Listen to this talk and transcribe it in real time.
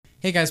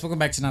Hey guys, welcome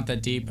back to Not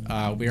That Deep.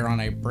 We are on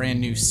a brand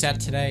new set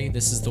today.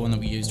 This is the one that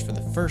we used for the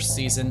first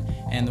season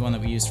and the one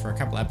that we used for a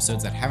couple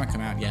episodes that haven't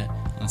come out yet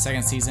on the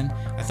second season.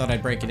 I thought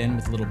I'd break it in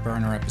with a little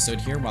burner episode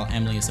here while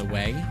Emily is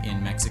away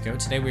in Mexico.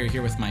 Today we are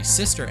here with my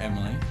sister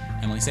Emily.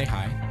 Emily, say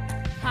hi.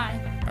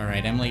 Hi. All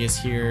right, Emily is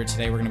here.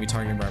 Today we're going to be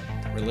talking about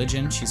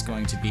religion. She's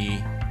going to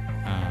be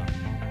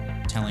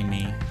telling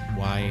me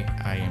why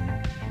I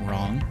am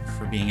wrong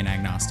for being an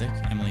agnostic.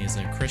 Emily is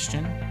a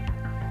Christian.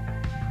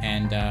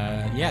 And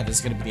yeah, this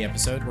is going to be the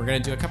episode. We're going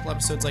to do a couple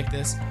episodes like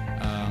this,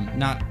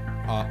 not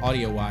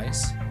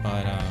audio-wise,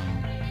 but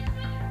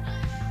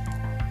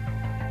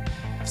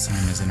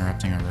Sam is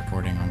interrupting our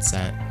recording on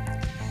set.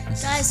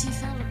 Guys, he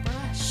found a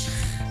brush.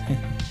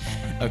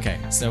 Okay,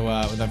 so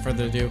without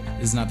further ado,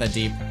 this is Not That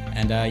Deep,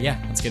 and yeah,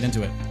 let's get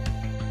into it.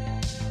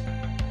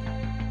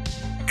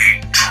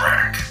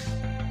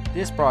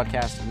 This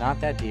broadcast of Not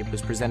That Deep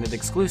was presented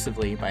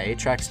exclusively by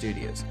 8-Track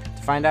Studios.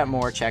 To find out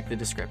more, check the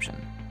description.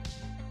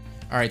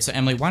 All right, so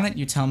Emily, why don't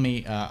you tell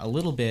me a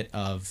little bit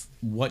of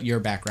what your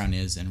background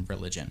is in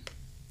religion?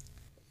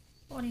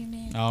 What do you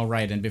mean? All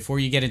right, and before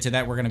you get into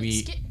that, we're going to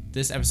be...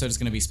 This episode is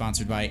going to be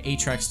sponsored by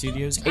 8-Track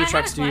Studios.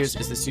 8-Track Studios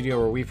is the studio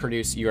where we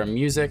produce your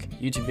music,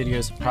 YouTube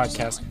videos,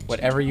 podcasts,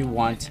 whatever you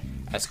want,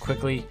 as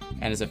quickly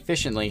and as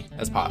efficiently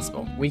as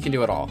possible. We can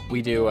do it all.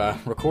 We do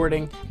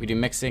recording, we do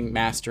mixing,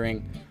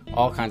 mastering,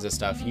 all kinds of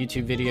stuff.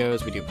 YouTube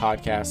videos, we do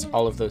podcasts,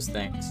 all of those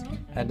things.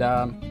 And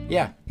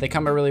yeah, they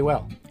come out really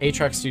well.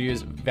 8-Track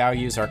Studios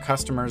values our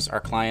customers, our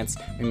clients.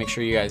 We make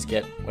sure you guys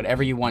get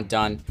whatever you want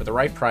done for the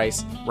right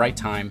price, right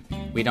time.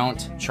 We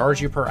don't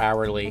charge you per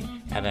hourly,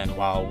 and then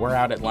while we're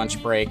out at lunch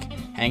break,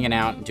 hanging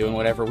out and doing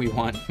whatever we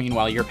want,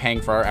 meanwhile you're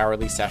paying for our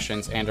hourly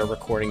sessions and our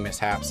recording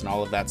mishaps and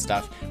all of that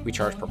stuff. We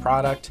charge per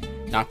product,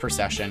 not per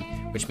session,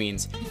 which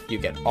means you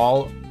get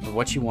all of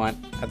what you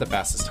want at the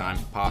fastest time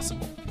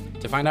possible.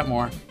 To find out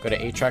more, go to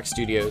 8-Track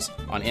Studios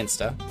on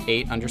Insta,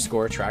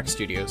 8_Track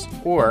Studios,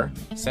 or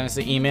send us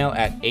an email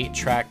at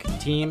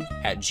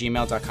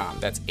 8trackteam@gmail.com.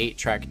 That's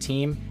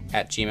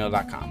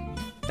 8trackteam@gmail.com.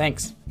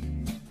 Thanks.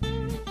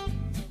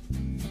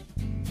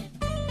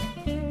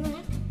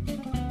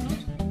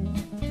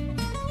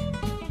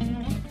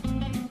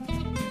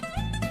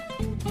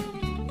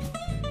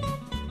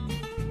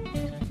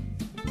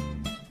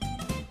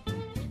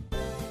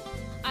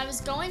 I was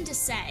going to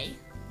say...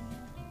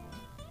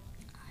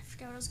 I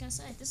forgot what I was going to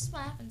say. This is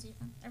what happens,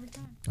 Ethan, every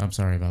time. I'm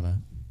sorry about that.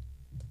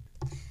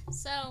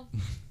 So,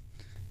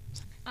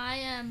 I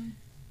am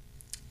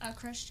a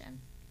Christian.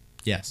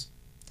 Yes.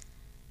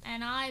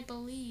 And I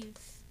believe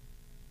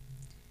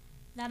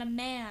that a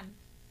man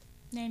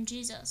named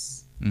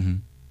Jesus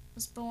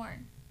was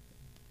born.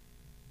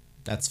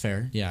 That's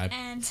fair. Yeah.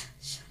 And,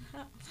 shut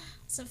up,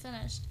 so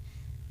finished.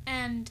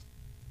 And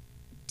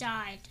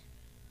died.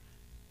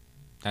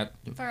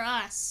 For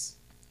us.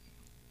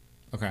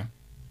 Okay.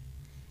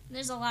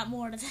 There's a lot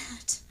more to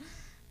that.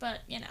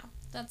 But, you know,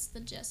 that's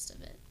the gist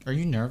of it. Are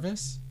you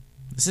nervous?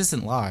 This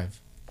isn't live.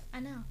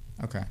 I know.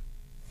 Okay.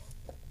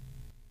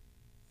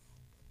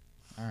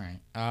 All right.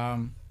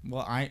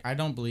 Well, I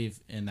don't believe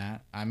in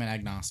that. I'm an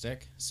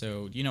agnostic.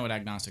 So you know what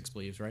agnostics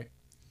believes, right?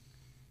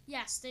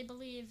 Yes, they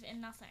believe in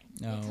nothing.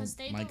 Oh, because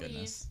they my believe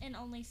goodness. in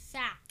only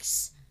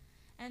facts.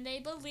 And they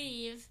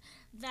believe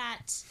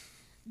that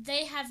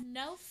they have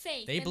no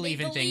faith. They believe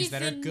in things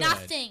that are good.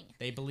 Nothing.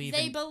 They believe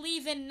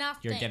in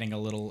nothing. You're getting a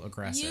little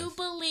aggressive. You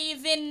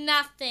believe in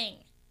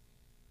nothing.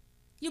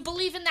 You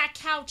believe in that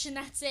couch and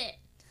that's it.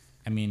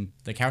 I mean,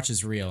 the couch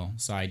is real,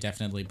 so I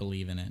definitely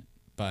believe in it.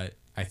 But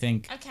I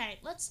think... Okay,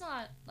 let's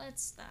not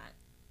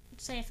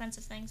say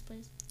offensive things,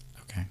 please.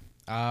 Okay.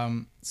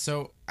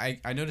 So I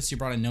noticed you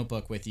brought a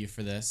notebook with you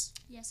for this.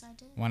 Yes, I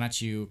did. Why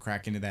don't you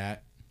crack into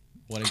that?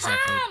 What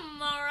exactly...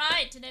 All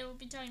right. Today we'll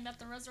be talking about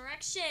the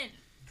resurrection.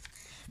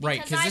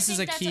 Right, because this is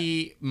a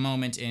key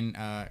moment in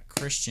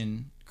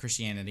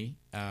Christianity,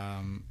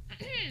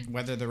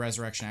 whether the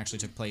resurrection actually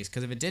took place.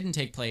 Because if it didn't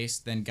take place,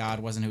 then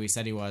God wasn't who he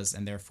said he was,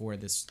 and therefore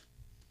this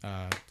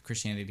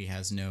Christianity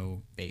has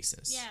no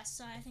basis. Yeah,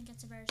 so I think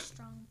it's a very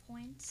strong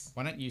point.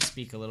 Why don't you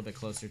speak a little bit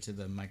closer to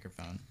the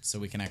microphone so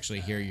we can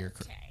actually hear your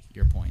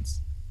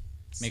points.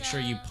 Make sure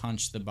you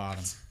punch the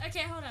bottom.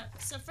 Okay, hold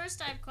up. So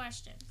first I have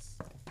questions.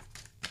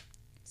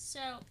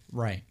 So...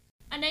 Right.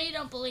 I know you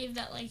don't believe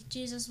that, like,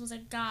 Jesus was a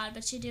god,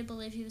 but you do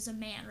believe he was a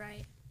man,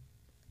 right?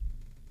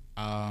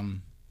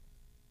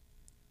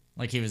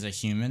 Like he was a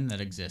human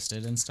that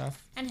existed and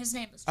stuff? And his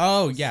name was Jesus.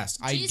 Oh, yes.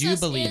 I do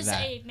believe Jesus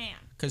that. is a man.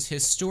 Because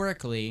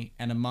historically,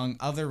 and among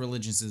other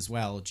religions as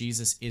well,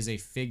 Jesus is a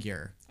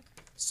figure. Okay.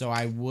 So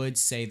I would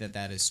say that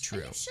that is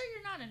true. Are you sure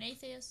you're not an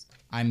atheist?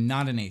 I'm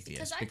not an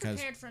atheist. Because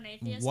I prepared for an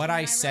atheist, what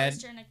I said,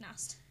 said, you're an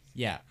agnostic.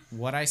 Yeah,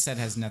 what I said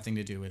has nothing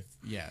to do with,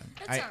 That's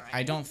all right.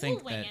 I don't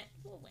think we'll that...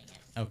 We'll wing it.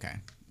 Okay,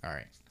 all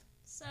right.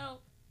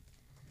 So,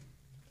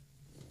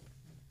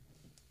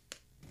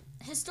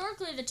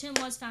 historically, the tomb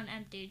was found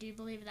empty. Do you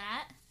believe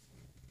that?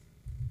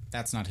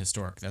 That's not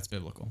historic. That's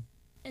biblical.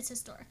 It's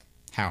historic.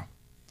 How?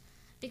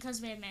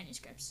 Because we have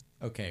manuscripts.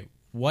 Okay,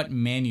 what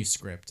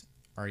manuscript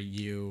are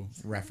you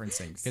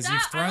referencing? Because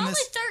you've thrown I'm this.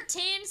 only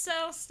 13, so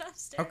stop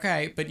staring.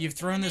 Okay, but you've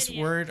thrown this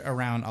word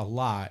around a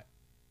lot,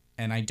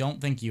 and I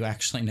don't think you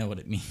actually know what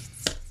it means.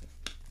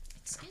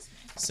 Excuse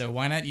me. So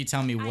why not you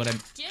tell me what I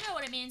do know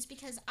what it means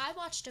because I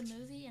watched a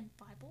movie in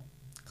Bible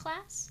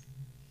class,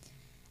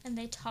 and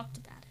they talked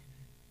about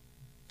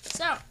it.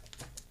 So.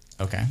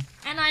 Okay.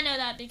 And I know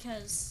that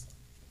because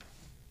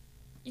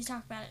you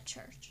talk about it at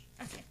church.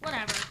 Okay,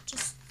 whatever.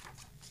 Just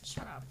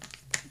shut up.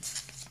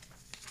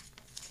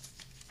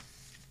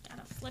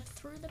 Gotta flip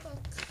through the book.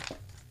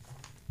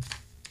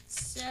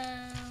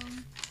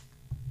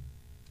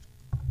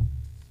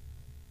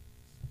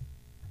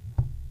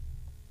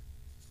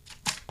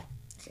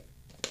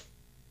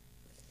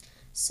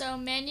 So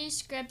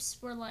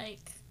manuscripts were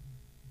like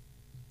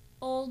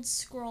old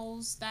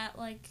scrolls that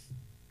like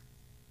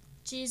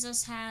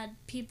Jesus had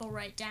people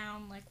write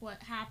down like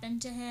what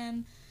happened to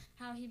him,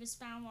 how he was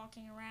found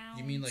walking around.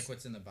 You mean like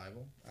what's in the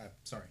Bible?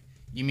 Sorry.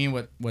 You mean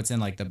what's in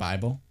like the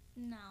Bible?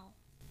 No.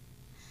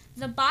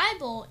 The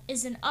Bible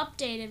is an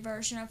updated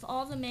version of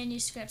all the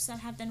manuscripts that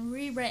have been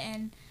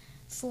rewritten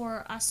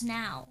for us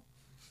now.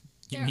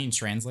 You mean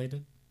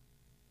translated?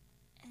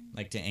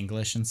 Like to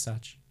English and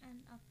such?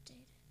 And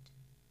updated.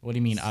 What do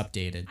you mean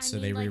updated? So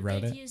they rewrote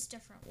it? They've used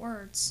different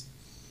words.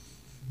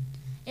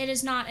 It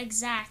is not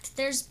exact.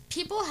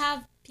 People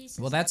have pieces.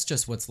 Well, that's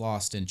just what's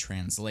lost in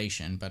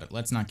translation, but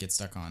let's not get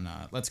stuck on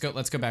let's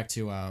go back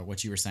to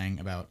what you were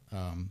saying about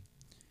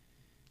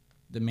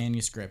the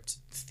manuscript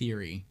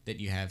theory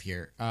that you have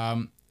here.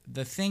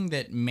 The thing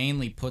that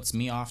mainly puts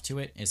me off to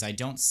it is I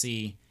don't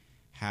see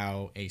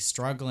how a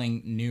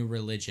struggling new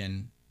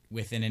religion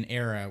within an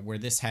era where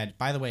this had,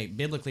 by the way,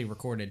 biblically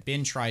recorded,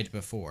 been tried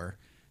before,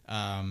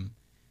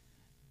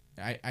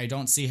 I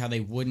don't see how they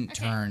wouldn't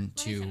turn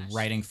to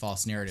writing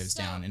false narratives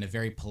down in a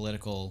very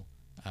political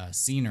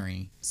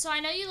scenery. So I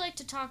know you like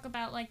to talk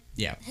about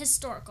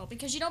historical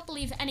because you don't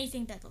believe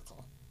anything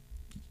biblical.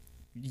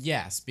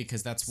 Yes,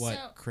 because that's what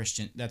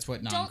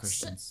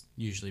non-Christians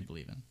usually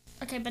believe in.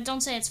 Okay, but don't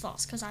say it's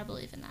false because I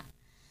believe in that.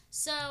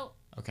 So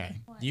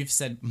okay, what? You've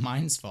said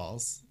mine's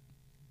false,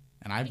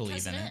 and I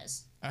believe in it.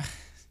 Is.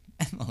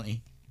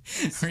 Emily,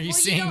 are you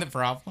seeing the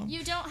problem?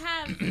 You don't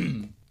have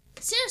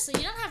seriously.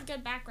 You don't have a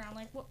good background.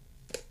 Like what?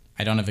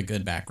 I don't have a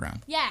good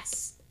background.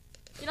 Yes,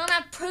 you don't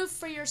have proof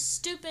for your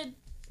stupid.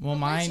 Well,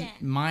 religion.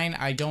 mine.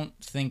 I don't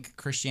think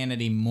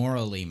Christianity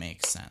morally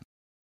makes sense.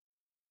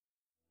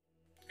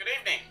 Good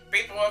evening,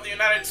 people of the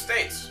United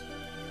States.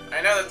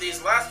 I know that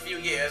these last few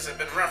years have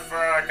been rough for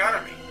our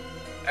economy.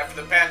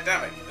 After the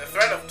pandemic, the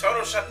threat of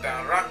total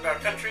shutdown rocked our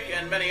country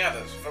and many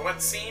others for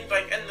what seemed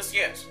like endless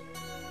years.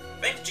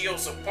 Thanks to your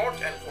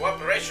support and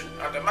cooperation,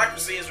 our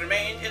democracy has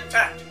remained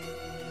intact.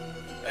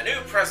 A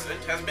new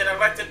president has been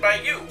elected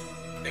by you,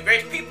 the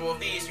great people of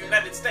these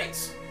United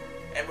States,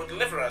 and will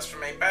deliver us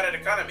from a battered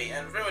economy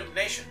and ruined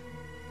nation.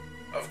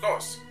 Of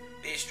course,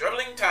 these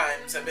troubling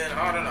times have been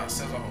hard on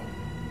us as a whole.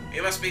 We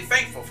must be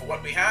thankful for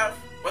what we have,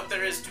 what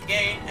there is to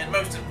gain, and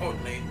most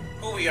importantly,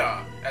 who we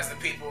are as the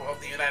people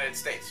of the United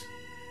States.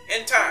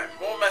 In time,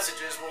 more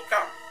messages will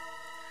come.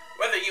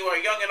 Whether you are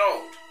young and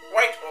old,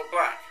 white or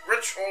black,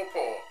 rich or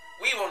poor,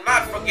 we will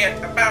not forget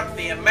about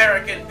the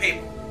American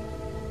people.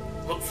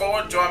 Look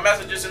forward to our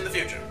messages in the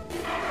future.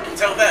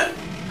 Until then,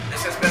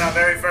 this has been our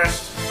very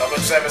first public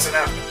service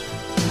announcement.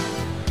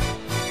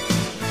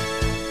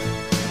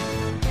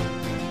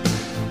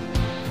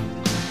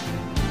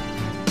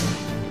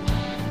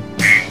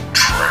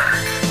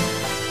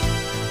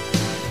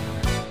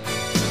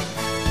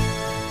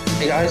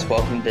 Hey guys,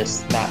 welcome to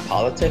Smart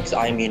Politics.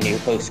 I'm your new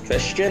host,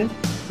 Christian.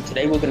 And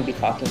today we're going to be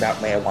talking about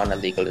marijuana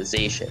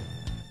legalization.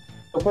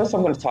 So first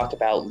I'm going to talk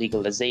about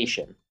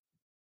legalization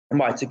and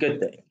why it's a good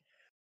thing.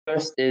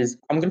 First is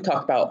I'm going to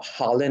talk about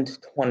Holland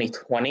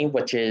 2020,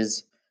 which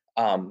is,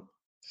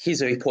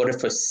 he's a reporter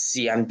for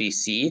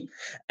CNBC.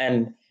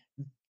 And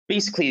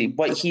basically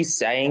what he's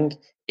saying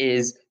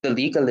is the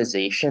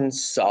legalization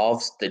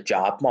solves the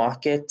job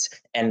market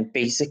and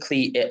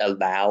basically it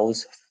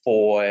allows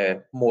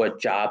for more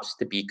jobs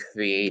to be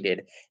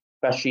created,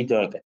 especially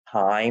during a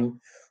time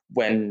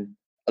when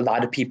a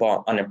lot of people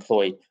are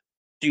unemployed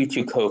due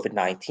to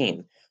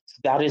COVID-19. So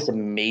that is a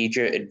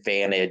major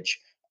advantage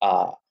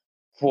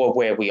for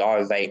where we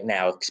are right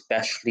now,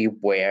 especially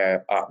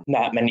where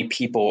not many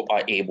people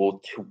are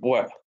able to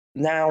work.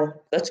 Now,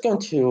 let's go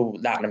into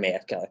Latin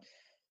America.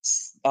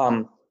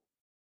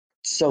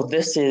 So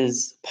this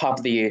is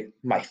probably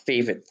my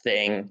favorite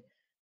thing.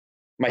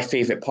 My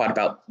favorite part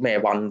about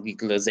marijuana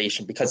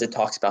legalization because it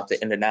talks about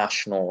the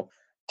international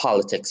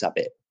politics of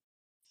it.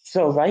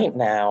 So right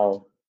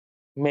now,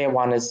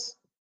 marijuana is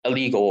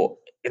illegal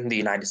in the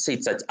United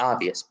States, that's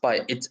obvious,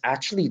 but it's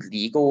actually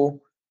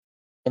legal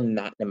in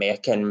Latin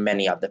America and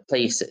many other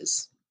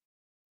places.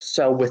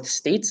 So with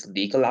states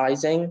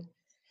legalizing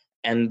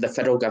and the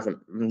federal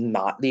government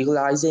not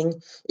legalizing,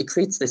 it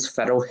creates this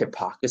federal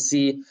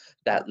hypocrisy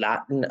that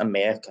Latin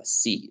America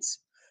sees.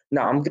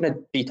 Now, I'm going to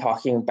be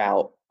talking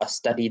about a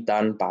study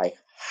done by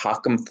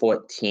Hakim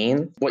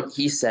 14. What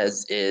he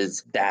says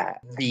is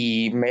that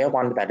the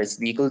marijuana that is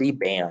legally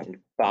banned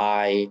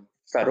by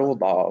federal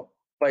law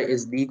but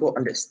is legal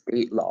under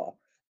state law,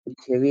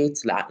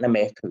 deteriorates Latin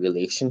American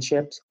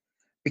relationships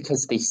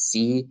because they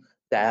see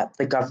that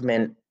the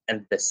government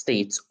and the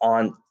states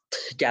aren't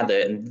together,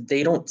 and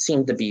they don't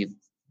seem to be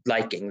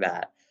liking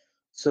that.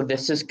 So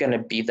this is going to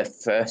be the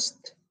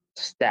first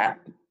step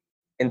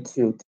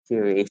into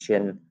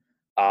deterioration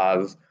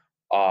of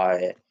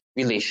our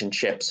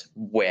relationships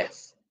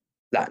with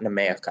Latin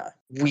America.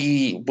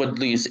 We would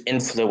lose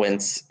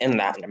influence in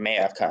Latin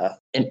America.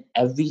 In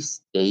every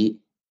state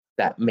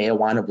that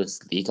marijuana was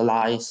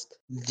legalized,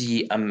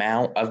 the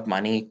amount of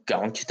money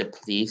going to the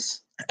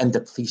police and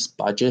the police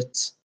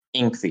budgets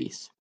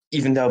increase.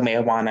 Even though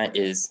marijuana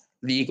is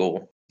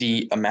legal,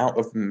 the amount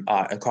of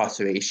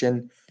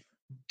incarceration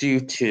due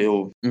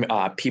to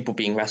people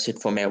being arrested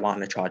for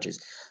marijuana charges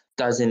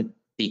doesn't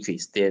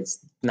decrease. There's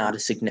not a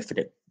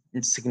significant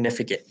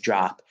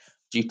drop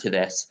due to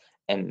this,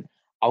 and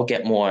I'll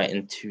get more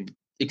into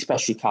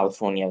especially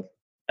California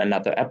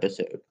another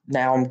episode.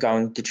 Now I'm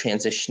going to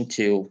transition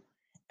to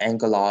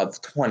Angelov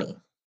 20,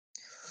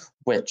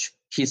 which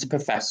he's a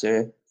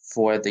professor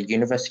for the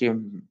University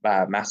of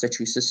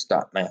Massachusetts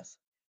Dartmouth,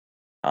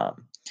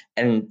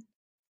 and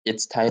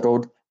it's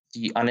titled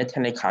 "The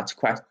Unintended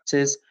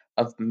Consequences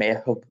of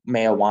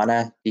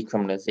Marijuana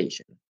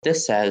Decriminalization."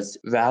 This says,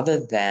 rather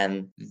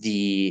than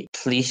the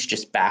police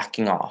just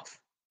backing off,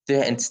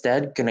 they're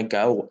instead going to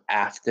go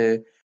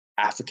after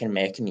African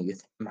American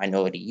youth,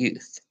 minority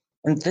youth.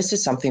 And this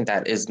is something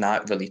that is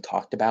not really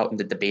talked about in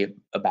the debate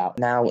about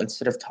now.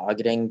 Instead of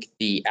targeting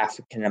the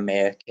African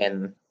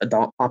American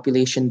adult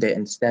population, they're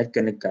instead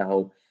going to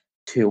go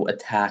to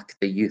attack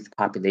the youth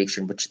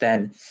population, which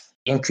then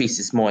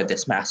increases more of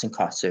this mass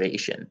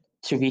incarceration.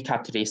 To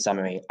recap today's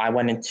summary, I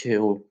went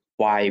into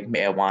why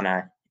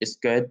marijuana is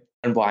good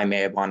and why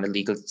marijuana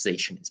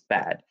legalization is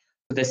bad.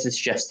 So this is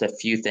just a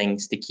few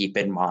things to keep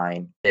in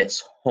mind.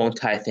 This whole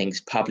entire thing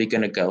is probably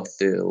going to go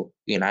through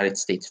the United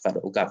States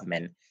federal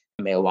government.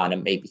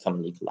 Marijuana may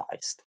become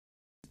legalized.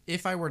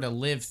 If I were to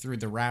live through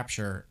the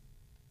rapture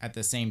at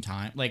the same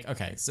time, like,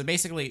 okay, so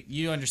basically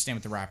you understand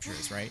what the rapture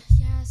is, right?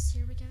 Yes,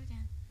 here we go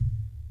again.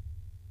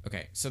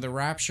 Okay, so the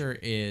rapture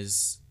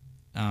is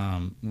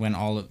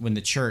when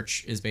the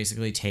church is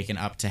basically taken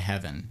up to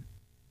heaven.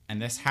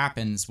 And this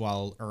happens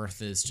while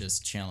Earth is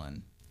just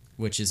chilling,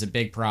 which is a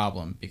big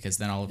problem because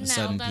then all of a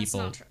sudden people...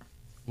 No, that's not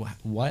true.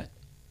 What?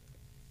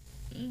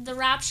 The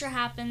rapture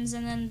happens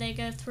and then they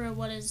go through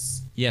what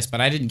is... Yes,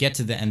 but I didn't get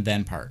to the and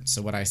then part,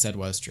 so what I said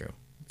was true.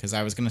 Because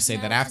I was going to say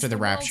that after the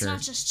rapture...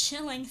 world's not just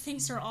chilling,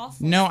 things are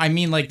awful. No, I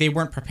mean like they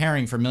weren't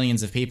preparing for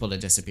millions of people to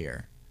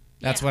disappear.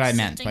 That's what I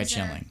meant by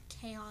chilling.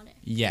 Chaotic.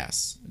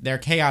 Yes, they're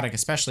chaotic,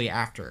 especially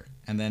after.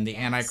 And then the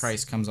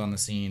Antichrist comes on the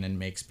scene and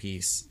makes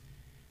peace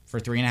for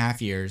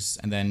 3.5 years,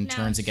 and then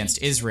turns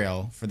against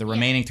Israel for the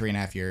remaining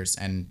 3.5 years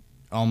and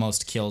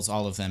almost kills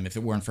all of them if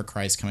it weren't for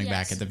Christ coming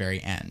back at the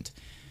very end.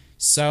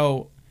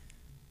 So,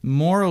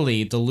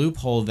 morally, the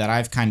loophole that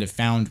I've kind of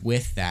found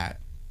with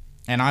that,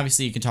 and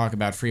obviously you can talk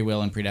about free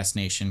will and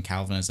predestination,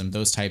 Calvinism,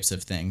 those types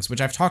of things,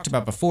 which I've talked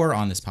about before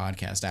on this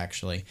podcast,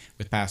 actually,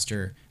 with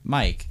Pastor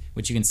Mike,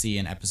 which you can see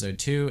in episode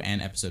 2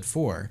 and episode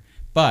 4.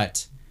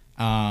 But,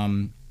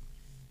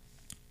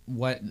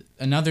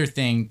 another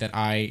thing that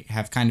I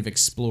have kind of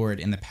explored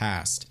in the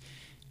past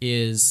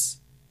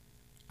is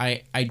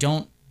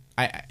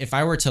if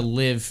I were to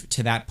live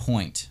to that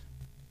point,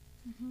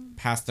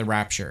 past the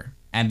rapture,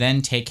 and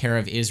then take care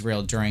of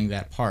Israel during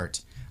that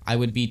part, I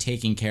would be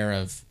taking care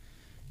of,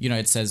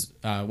 it says,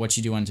 what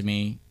you do unto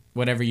me,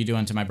 whatever you do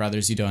unto my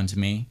brothers, you do unto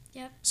me.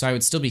 Yep. So I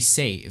would still be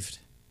saved.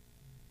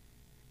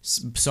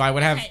 So I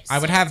would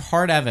have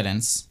hard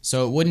evidence,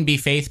 so it wouldn't be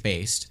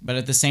faith-based, but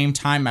at the same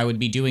time, I would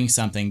be doing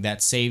something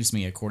that saves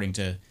me according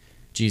to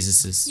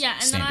Jesus'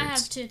 standards. Then I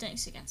have two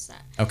things against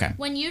that. Okay.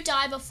 When you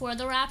die before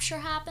the rapture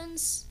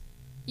happens,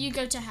 you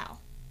go to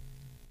hell.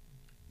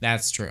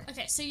 That's true.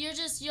 Okay, so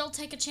you'll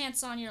take a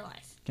chance on your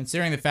life.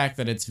 Considering the fact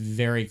that it's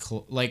very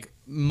like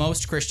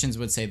most Christians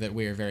would say that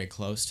we are very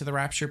close to the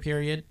rapture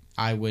period,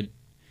 I would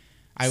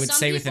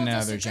say within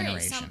another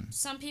generation.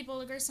 Some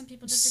people agree, some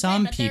people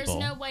disagree, but there's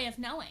no way of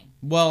knowing.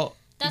 Well,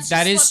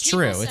 that is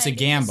true. It's a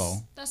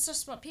gamble. That's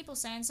just what people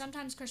say, and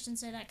sometimes Christians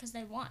say that because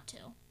they want to.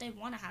 They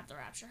want to have the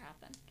rapture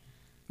happen.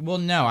 Well,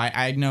 no,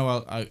 I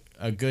know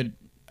a good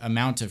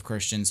amount of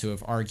Christians who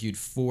have argued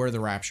for the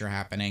rapture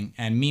happening,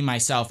 and me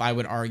myself, I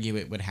would argue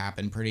it would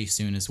happen pretty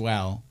soon as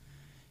well.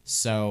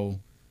 So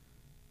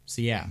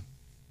yeah.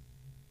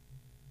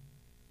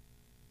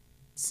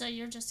 So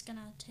you're just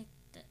gonna take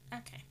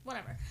okay,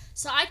 whatever.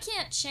 So I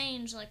can't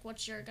change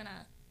what you're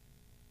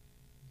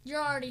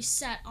already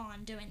set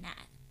on doing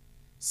that.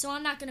 So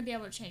I'm not gonna be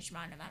able to change your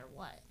mind no matter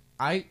what.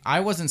 I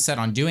wasn't set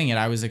on doing it.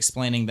 I was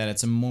explaining that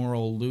it's a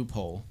moral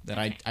loophole that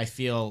I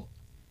feel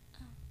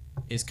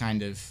is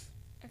kind of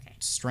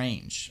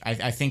strange.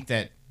 I think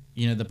that,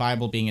 the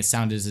Bible being as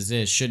sound as it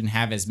is shouldn't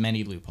have as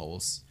many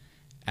loopholes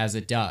as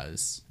it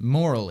does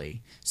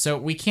morally. So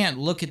we can't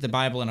look at the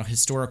Bible in a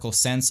historical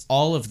sense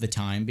all of the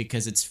time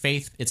because it's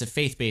a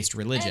faith-based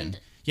religion.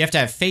 You have to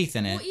have faith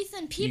in it. Well,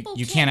 Ethan, people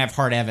you can't have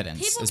hard evidence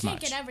people as much.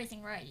 People can't get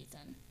everything right,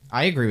 Ethan.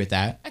 I agree with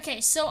that.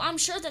 Okay, so I'm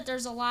sure that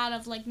there's a lot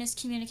of, like,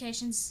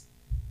 miscommunications.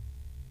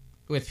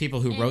 With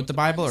people who wrote the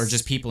Bible or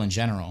just people in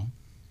general?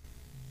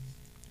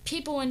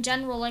 People in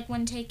general, like,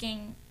 when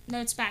taking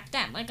notes back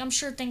then. Like, I'm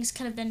sure things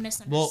could have been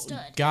misunderstood.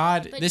 Well,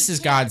 God, this is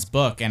God's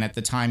book, and at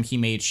the time he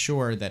made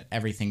sure that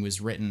everything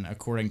was written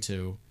according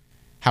to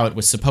how it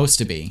was supposed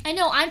to be. I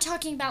know, I'm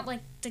talking about,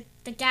 like,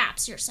 the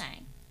gaps you're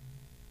saying.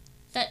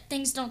 That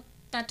things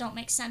don't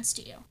make sense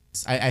to you.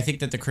 I think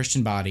that the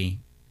Christian body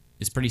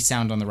is pretty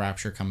sound on the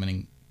rapture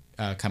coming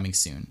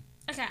soon.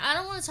 Okay, I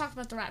don't want to talk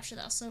about the rapture,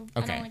 though, so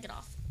I don't want to get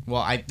off.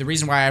 Well, the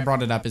reason why I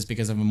brought it up is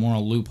because of a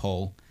moral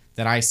loophole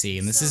that I see,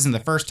 and this isn't the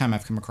first time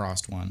I've come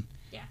across one.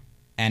 Yeah.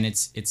 And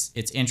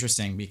it's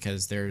interesting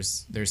because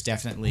there's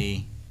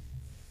definitely...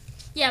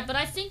 Yeah, but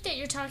I think that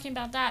you're talking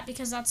about that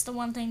because that's the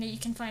one thing that you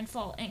can find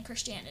fault in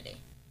Christianity.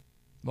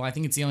 Well, I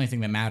think it's the only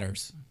thing that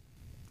matters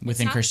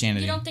within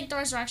Christianity. You don't think the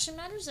resurrection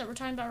matters that we're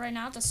talking about right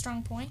now? That's a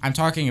strong point. I'm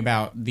talking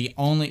about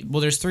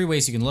there's three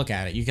ways you can look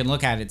at it. You can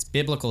look at its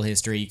biblical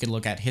history, you can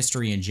look at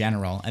history in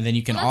general, and then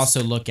you can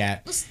also look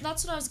at... That's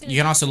what I was going to... You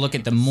can also look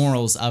at the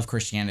morals of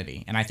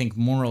Christianity, and I think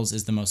morals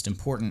is the most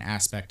important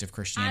aspect of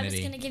Christianity. I was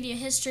going to give you a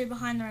history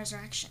behind the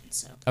resurrection,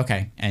 so...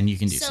 Okay, and you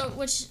can do so.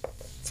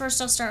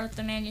 First I'll start with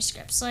the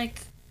manuscripts.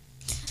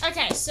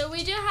 Okay, so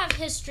we do have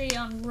history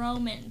on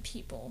Roman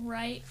people,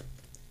 right?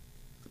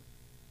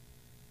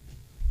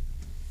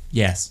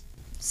 Yes.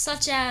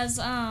 Such as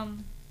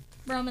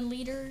Roman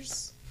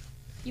leaders.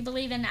 You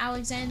believe in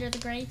Alexander the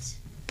Great?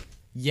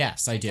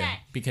 Yes, I do,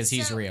 because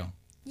he's real.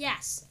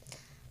 Yes.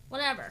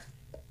 Whatever.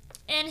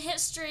 In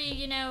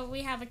history,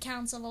 we have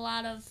accounts of a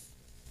lot of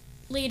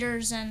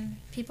leaders and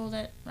people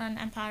that run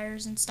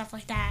empires and stuff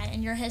like that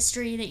in your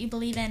history that you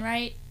believe in,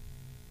 right?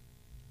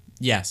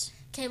 Yes.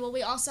 Okay, well,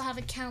 we also have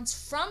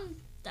accounts from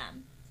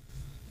them.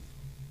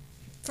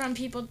 From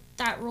people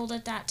that ruled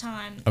at that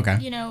time. Okay.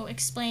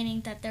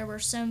 Explaining that there were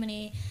so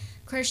many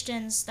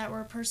Christians that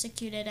were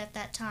persecuted at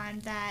that time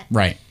that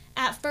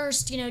at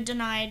first,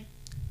 denied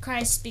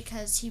Christ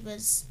because he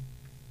was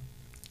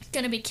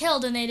going to be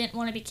killed and they didn't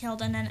want to be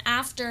killed. And then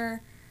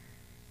after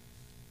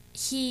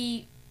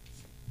he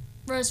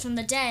rose from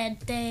the dead,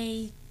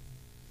 they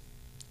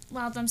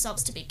allowed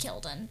themselves to be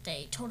killed and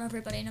they told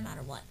everybody no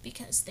matter what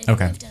because they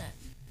believed in it.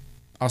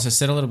 Also,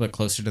 sit a little bit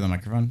closer to the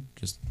microphone.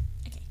 Just...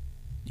 Okay.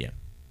 Yeah.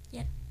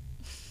 Yeah.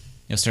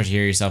 You'll start to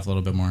hear yourself a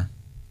little bit more.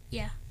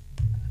 Yeah.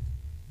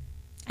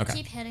 Okay. I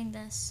keep hitting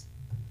this.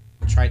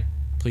 Try...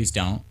 Please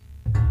don't.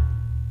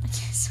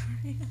 Okay,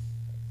 sorry.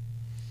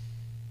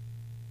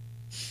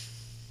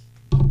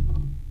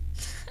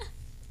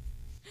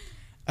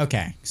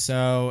 Okay,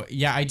 so,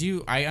 yeah,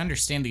 I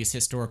understand these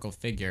historical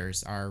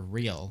figures are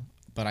real,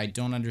 but I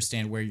don't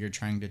understand where you're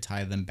trying to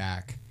tie them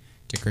back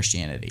to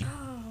Christianity.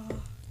 Oh.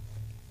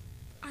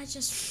 I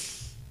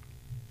just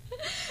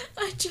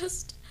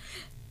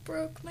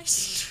broke my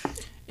string.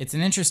 It's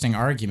an interesting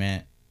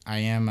argument. I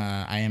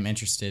am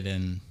interested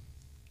in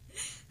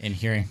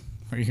hearing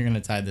where you're going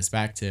to tie this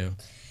back to.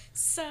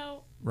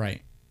 So.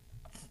 Right.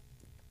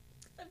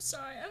 I'm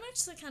sorry. I'm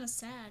actually kind of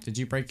sad. Did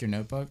you break your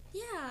notebook?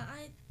 Yeah,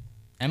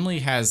 Emily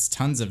has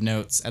tons of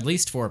notes, at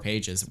least 4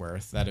 pages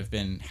worth, that have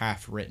been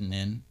half written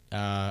in,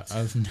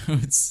 of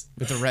notes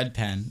with a red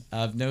pen,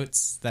 of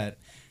notes that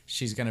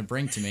she's going to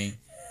bring to me.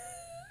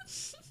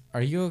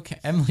 Are you okay?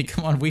 Emily,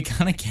 come on, we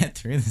gotta get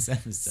through this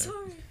episode.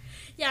 Sorry.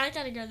 Yeah, I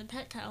gotta go to the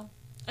Petco.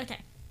 Okay.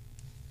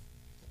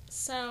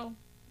 So,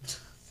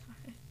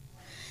 sorry.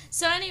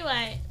 So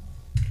anyway,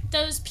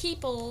 those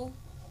people...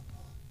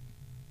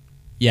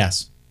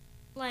 Yes.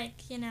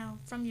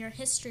 From your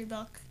history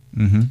book,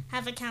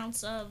 have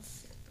accounts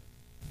of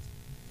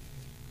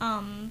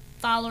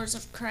followers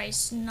of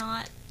Christ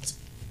not...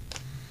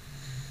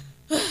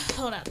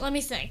 Hold up, let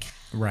me think.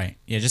 Right.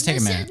 Yeah, just take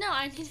a minute. No,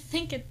 I need to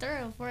think it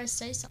through before I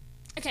say something.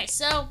 Okay,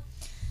 so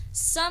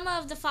some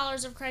of the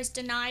followers of Christ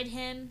denied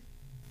him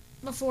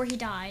before he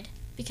died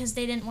because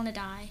they didn't want to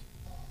die.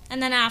 And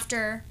then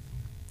after,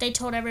 they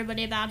told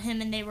everybody about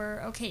him and they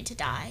were okay to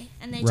die.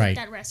 And they took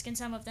that risk, and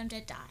some of them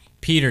did die.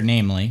 Peter,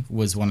 namely,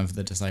 was one of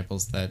the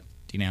disciples that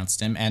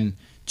denounced him. And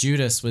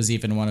Judas was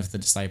even one of the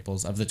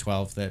disciples of the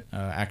 12 that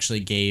actually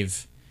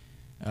gave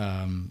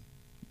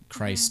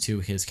Christ to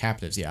his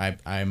captives. Yeah,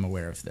 I'm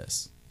aware of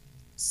this.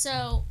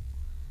 So...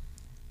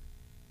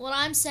 what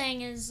I'm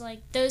saying is,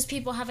 those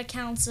people have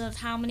accounts of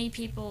how many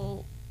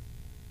people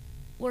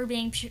were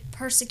being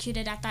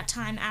persecuted at that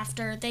time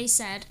after they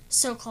said,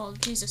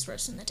 so-called, Jesus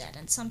rose from the dead.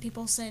 And some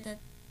people say that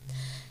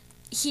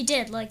he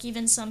did,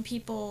 even some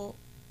people,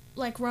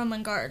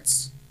 Roman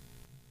guards,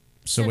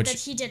 said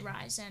that he did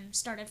rise and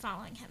started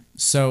following him.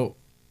 So,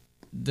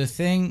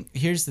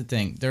 here's the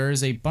thing. There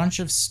is a bunch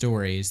of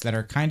stories that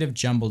are kind of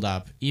jumbled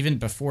up, even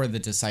before the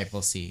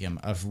disciples see him,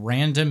 of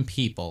random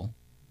people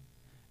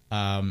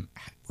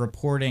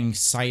reporting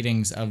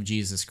sightings of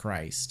Jesus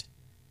Christ.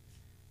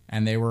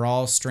 And they were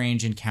all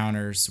strange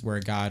encounters where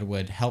God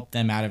would help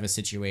them out of a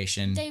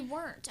situation. They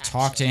weren't, actually.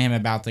 Talk to him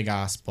about the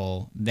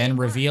gospel, then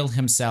reveal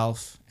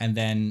himself, and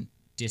then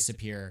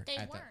disappear. They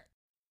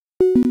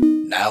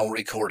weren't. Now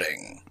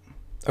recording.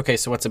 Okay,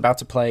 so what's about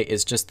to play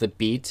is just the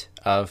beat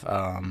of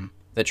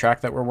the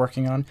track that we're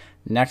working on.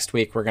 Next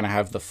week, we're going to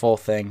have the full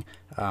thing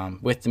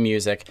with the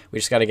music. We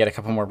just got to get a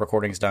couple more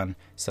recordings done.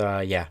 So,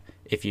 yeah,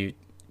 if you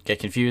get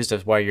confused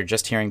as why you're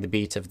just hearing the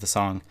beat of the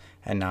song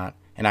and not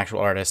an actual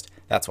artist,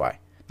 that's why.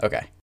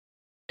 Okay.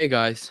 Hey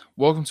guys,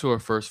 welcome to our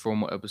first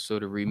formal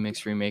episode of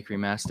Remix, Remake,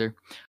 Remaster.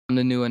 I'm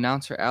the new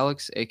announcer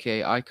Alex,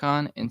 aka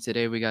Icon, and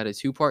today we got a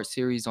 2-part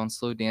series on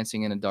Slow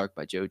Dancing in the Dark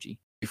by Joji.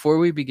 Before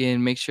we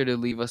begin, make sure to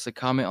leave us a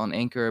comment on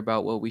Anchor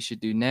about what we should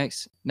do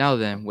next. Now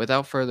then,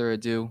 without further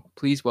ado,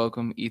 please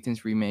welcome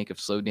Ethan's remake of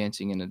Slow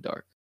Dancing in the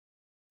Dark.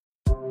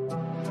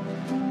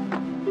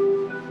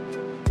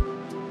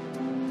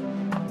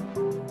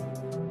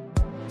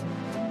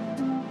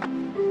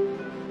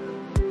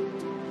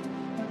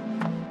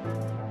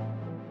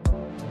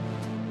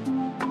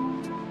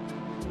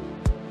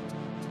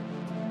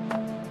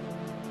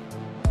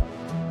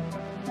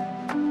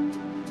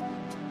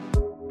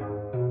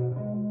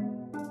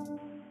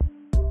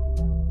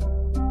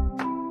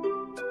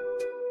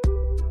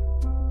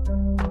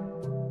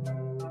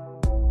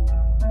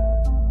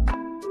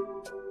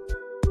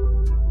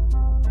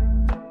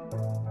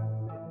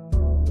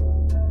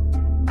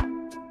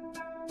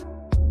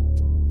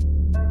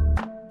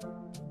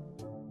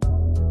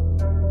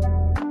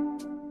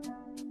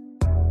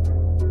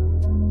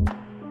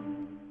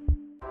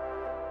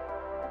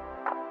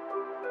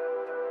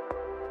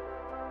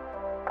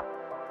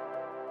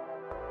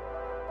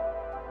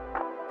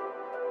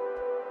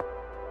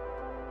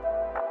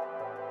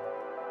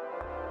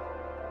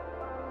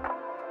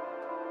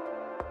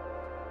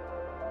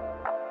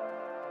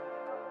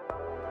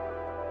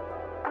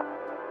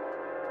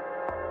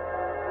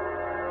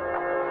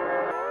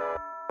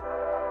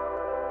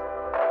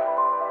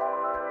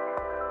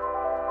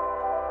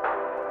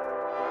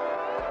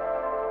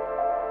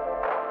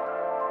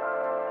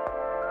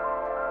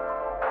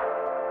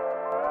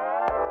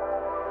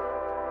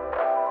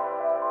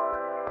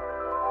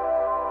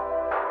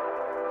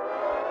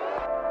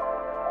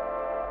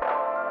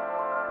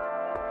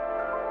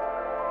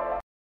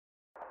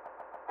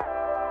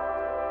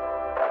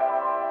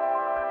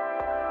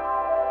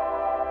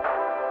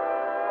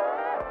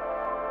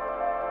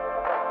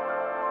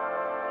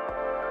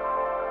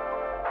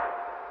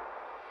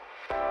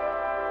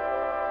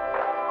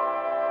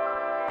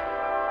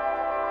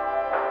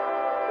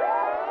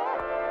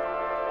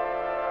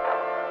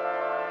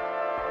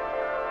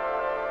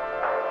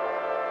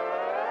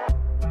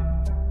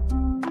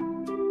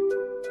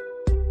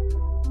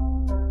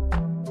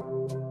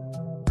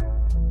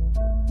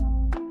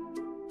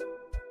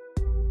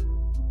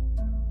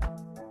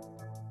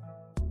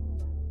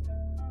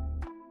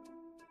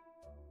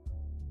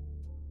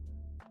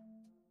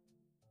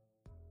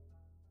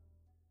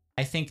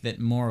 I think that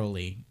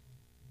morally,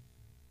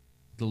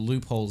 the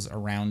loopholes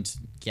around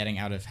getting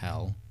out of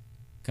hell,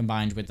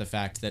 combined with the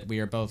fact that we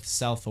are both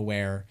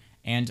self-aware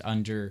and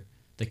under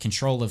the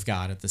control of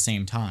God at the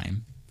same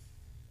time.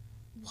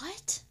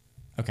 What?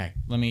 Okay,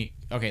 let me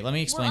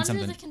explain We're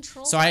something. Under the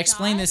control So of I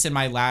explained God? this in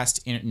my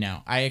last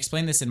I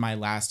explained this in my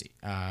last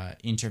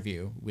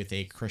interview with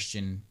a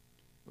Christian.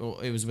 Well,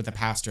 it was with a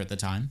pastor at the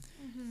time.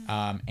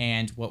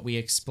 And what we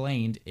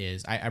explained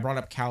is, I brought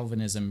up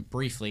Calvinism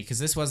briefly because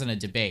this wasn't a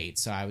debate,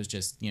 so I was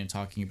just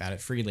talking about it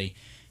freely.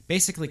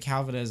 Basically,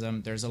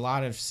 Calvinism, there's a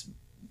lot of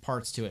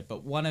parts to it,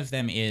 but one of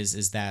them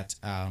is that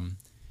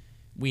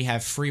we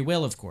have free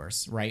will, of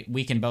course, right?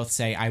 We can both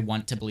say, I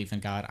want to believe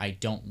in God, I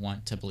don't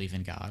want to believe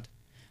in God.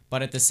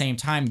 But at the same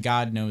time,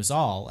 God knows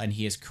all, and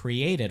he has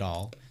created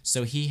all,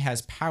 so he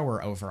has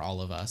power over all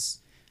of us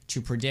to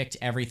predict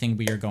everything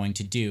we are going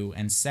to do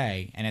and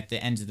say, and at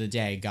the end of the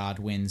day, God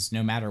wins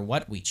no matter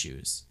what we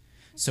choose.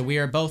 So we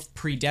are both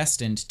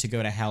predestined to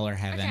go to hell or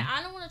heaven. Okay,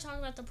 I don't want to talk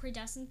about the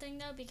predestined thing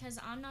though because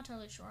I'm not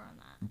totally sure on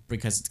that.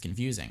 Because it's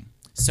confusing.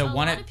 So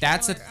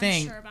that's a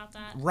thing, unsure about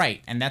that.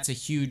 Right? And that's a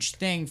huge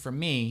thing for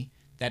me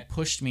that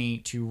pushed me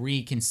to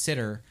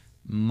reconsider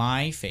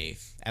my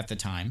faith at the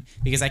time,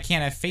 because I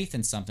can't have faith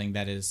in something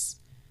that is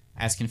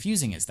as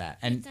confusing as that.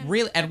 And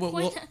really, and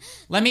hold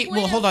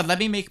on. Let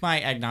me make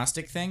my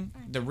agnostic thing.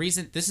 The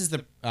reason this is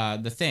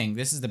the thing.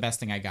 This is the best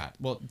thing I got.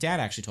 Well, Dad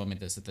actually told me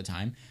this at the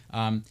time.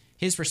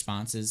 His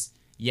response is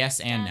yes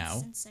and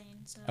That's no. insane.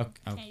 So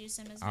Okay. can't use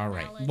him as All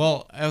right. valid.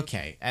 Well,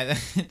 okay.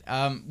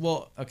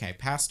 Okay.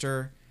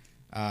 Pastor.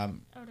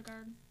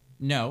 Odegaard.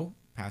 No,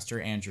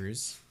 Pastor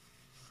Andrews.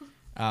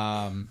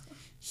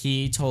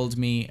 He told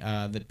me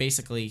that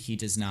basically he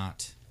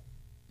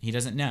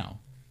doesn't know.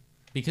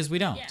 Because we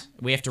don't. Yeah.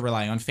 We have to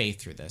rely on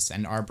faith through this,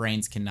 and our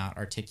brains cannot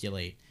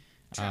articulate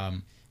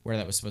where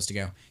that was supposed to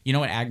go. You know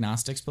what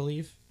agnostics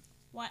believe?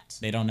 What?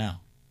 They don't know.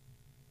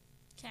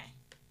 Okay.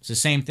 It's the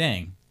same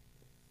thing.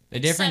 The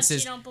difference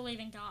is you don't believe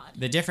in God.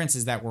 The difference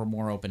is that we're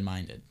more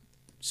open-minded.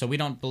 So we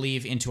don't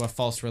believe into a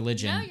false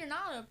religion. No, you're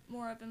not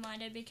more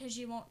open-minded because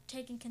you won't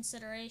take in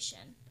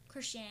consideration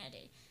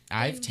Christianity.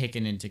 I've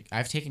taken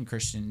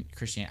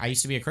Christianity. I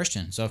used to be a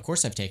Christian, so of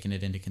course I've taken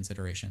it into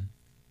consideration.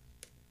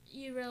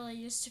 You really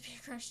used to be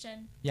a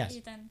Christian, yes.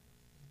 Ethan.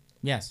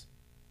 Yes.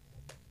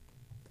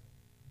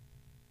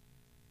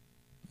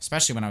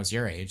 Especially when I was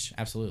your age.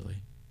 Absolutely.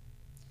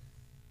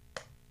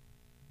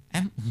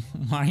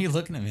 Why are you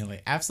looking at me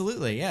like,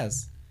 absolutely,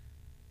 yes.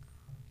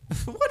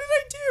 What did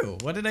I do?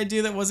 What did I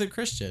do that wasn't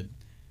Christian?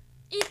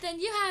 Ethan,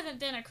 you haven't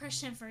been a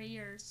Christian for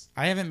years.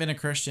 I haven't been a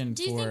Christian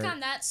Do you think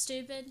I'm that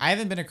stupid? I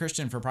haven't been a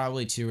Christian for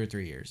probably 2 or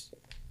 3 years.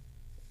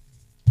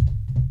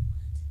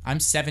 I'm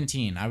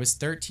 17. I was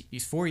 13.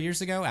 4 years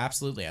ago,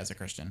 absolutely, as a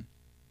Christian.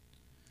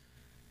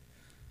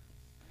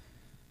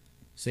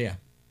 So, yeah.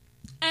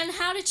 And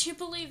how did you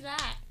believe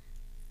that?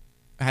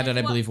 How did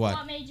I believe what?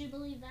 What made you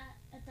believe that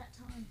at that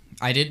time?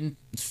 I didn't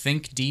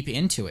think deep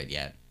into it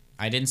yet.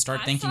 I didn't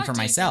start thinking for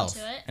myself.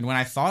 And when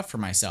I thought for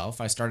myself,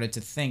 I started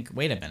to think,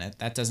 wait a minute,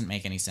 that doesn't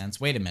make any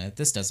sense. Wait a minute,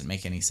 this doesn't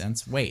make any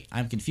sense. Wait,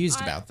 I'm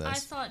confused about this. I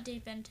thought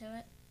deep into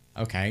it.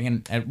 Okay,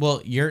 and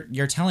well,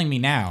 you're telling me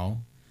now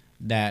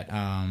that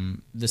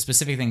the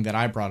specific thing that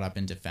I brought up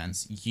in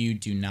defense, you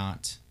do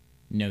not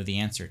know the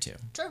answer to.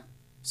 True.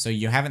 So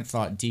you haven't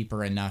thought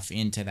deeper enough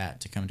into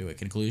that to come to a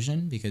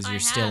conclusion because you're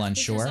still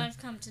unsure? Because I've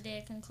come to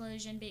the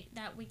conclusion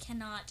that we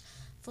cannot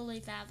fully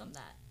fathom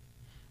that.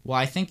 Well,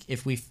 I think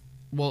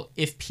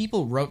if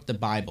people wrote the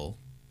Bible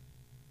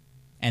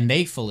and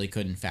they fully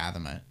couldn't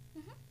fathom it,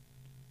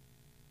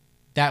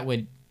 that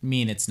would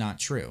mean it's not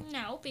true.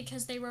 No,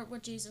 because they wrote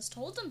what Jesus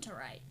told them to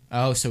write.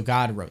 Oh, so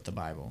God wrote the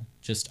Bible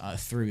just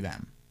through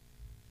them.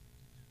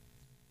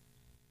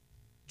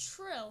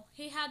 True.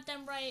 He had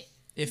them write...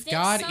 If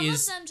God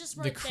is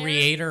the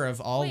creator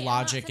of all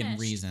logic and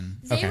reason...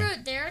 They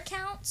wrote their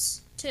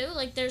accounts, too.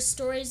 Like, there's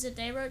stories that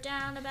they wrote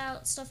down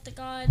about stuff that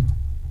God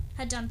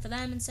had done for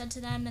them and said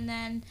to them, and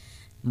then...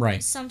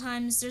 Right.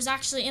 Sometimes there's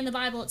actually in the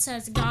Bible it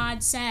says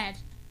God said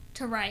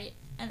to write,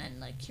 and then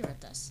like he wrote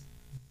this.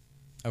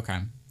 Okay.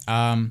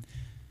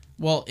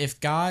 Well, if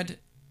God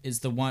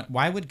is the one,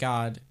 why would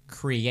God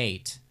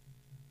create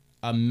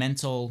a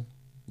mental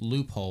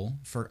loophole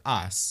for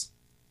us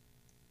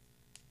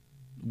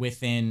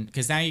within?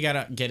 Because now you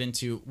gotta get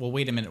into, well,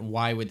 wait a minute,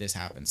 why would this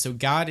happen? So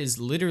God is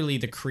literally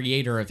the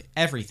creator of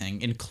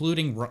everything,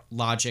 including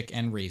logic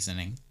and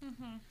reasoning.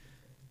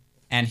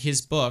 And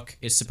his book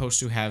is supposed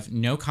to have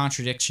no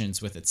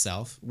contradictions with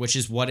itself, which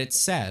is what it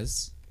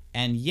says,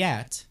 and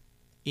yet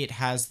it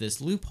has this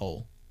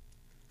loophole,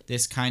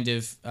 this kind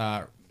of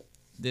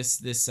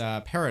this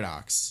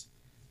paradox,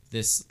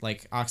 this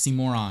like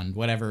oxymoron,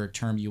 whatever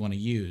term you want to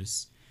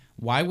use.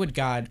 Why would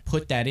God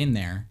put that in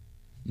there,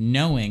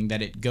 knowing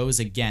that it goes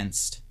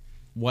against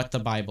what the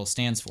Bible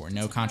stands for?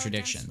 No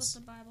contradictions.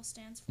 What the Bible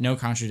stands for. No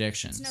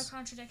contradictions. It's no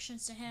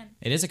contradictions to him.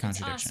 It is a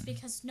contradiction. It's us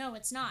because no,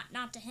 it's not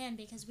to him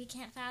because we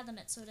can't fathom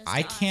it. So it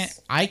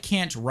is. I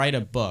can't write a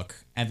book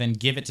and then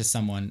give it to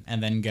someone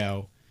and then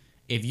go,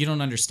 if you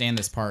don't understand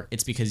this part,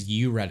 it's because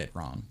you read it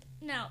wrong.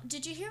 No,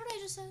 did you hear what I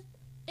just said?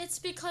 It's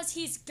because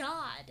he's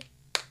God.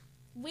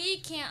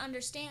 We can't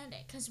understand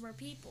it because we're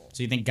people.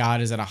 So you think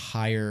God is at a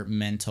higher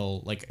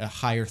mental, like a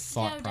higher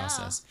thought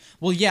process?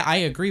 Well, yeah, I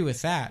agree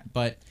with that,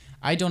 but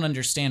I don't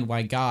understand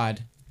why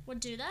God would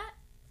do that.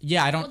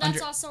 Yeah, I don't.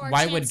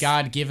 Why would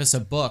God give us a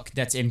book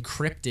that's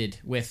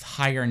encrypted with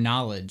higher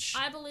knowledge?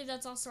 I believe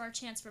that's also our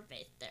chance for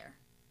faith there.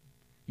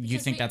 You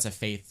think that's a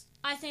faith?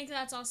 I think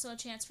that's also a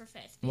chance for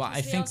faith. Well,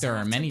 I think there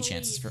are many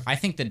chances for. I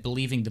think that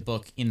believing the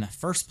book in the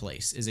first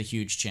place is a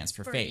huge chance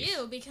for faith.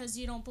 For you, because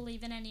you don't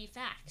believe in any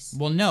facts.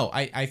 Well, no,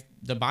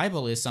 the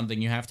Bible is something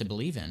you have to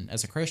believe in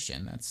as a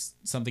Christian. That's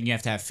something you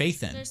have to have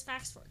faith in. There's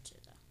facts for it too,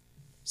 though.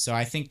 So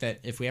I think that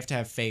if we have to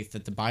have faith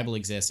that the Bible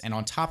exists, and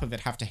on top of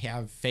it have to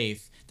have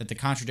faith that the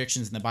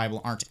contradictions in the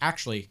Bible aren't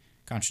actually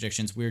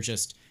contradictions, we're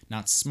just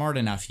not smart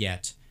enough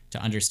yet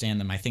to understand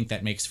them. I think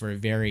that makes for a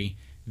very,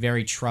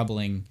 very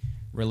troubling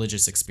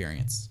religious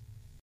experience.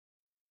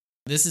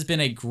 This has been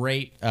a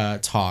great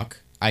talk.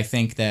 I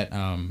think that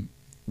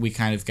we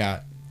kind of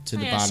got to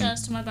the bottom. Shout out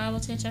to my Bible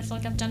teacher. I feel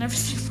like I've done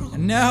everything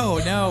wrong.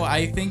 No.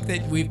 I think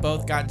that we've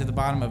both gotten to the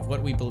bottom of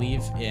what we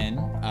believe in.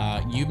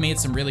 You made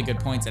some really good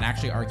points and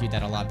actually argued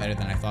that a lot better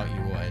than I thought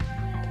you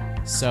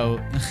would. So...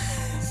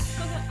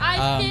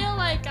 I feel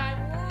like I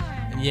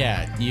won.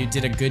 Yeah, you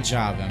did a good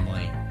job,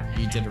 Emily.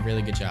 You did a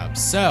really good job.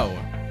 So,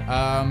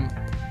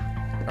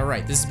 all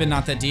right, this has been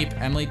Not That Deep.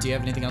 Emily, do you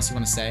have anything else you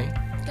want to say?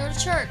 Go to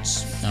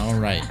church. All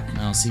right,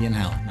 I'll see you in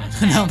hell.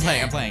 No,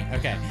 I'm playing.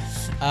 Okay.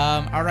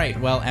 All right,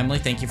 well, Emily,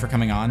 thank you for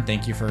coming on.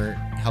 Thank you for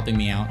helping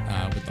me out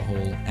with the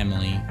whole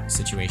Emily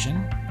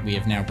situation. We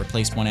have now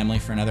replaced one Emily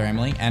for another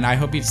Emily, and I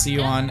hope to see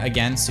you on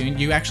again soon.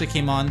 You actually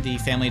came on the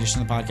family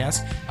edition of the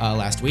podcast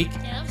last week.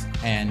 Yep.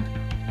 And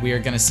we are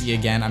going to see you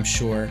again, I'm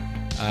sure.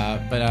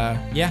 But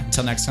yeah,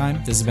 until next time,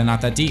 this has been Not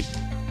That Deep.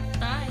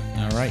 Bye.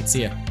 All right,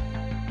 see ya.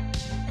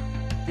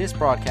 This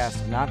broadcast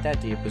of Not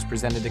That Deep was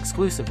presented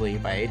exclusively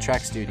by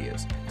A-Track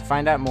Studios. To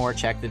find out more,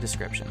 check the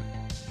description.